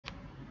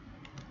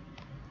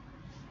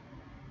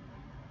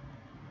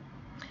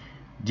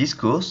This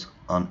course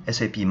on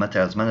SAP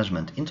Materials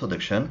Management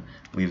Introduction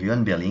with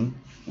Johan Berling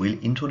will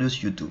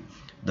introduce you to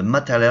the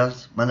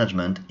materials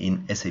management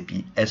in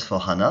SAP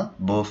S/4HANA,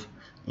 both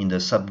in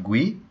the SAP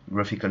GUI,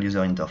 Graphical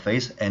User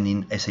Interface, and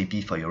in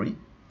SAP Fiori.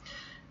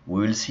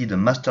 We will see the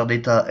master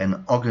data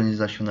and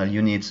organizational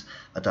units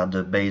that are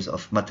the base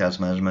of materials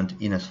management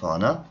in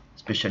S/4HANA,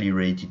 especially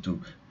related to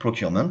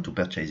procurement, to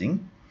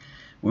purchasing.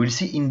 We will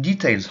see in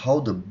details how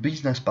the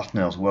business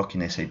partners work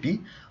in SAP,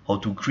 how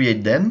to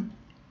create them,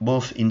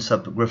 both in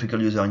SAP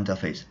Graphical User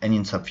Interface and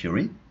in SAP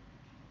Fiori.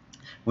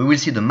 We will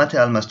see the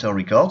material master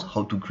records,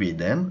 how to create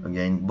them,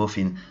 again, both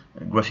in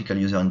Graphical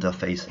User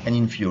Interface and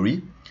in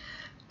Fiori.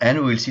 And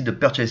we will see the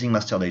purchasing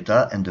master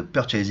data and the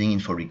purchasing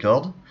info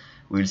record.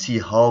 We will see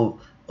how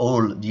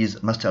all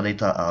these master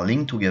data are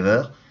linked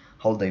together,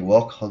 how they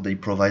work, how they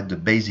provide the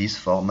basis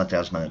for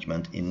materials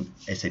management in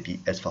SAP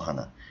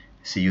S/4HANA.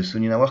 See you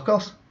soon in our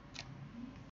course.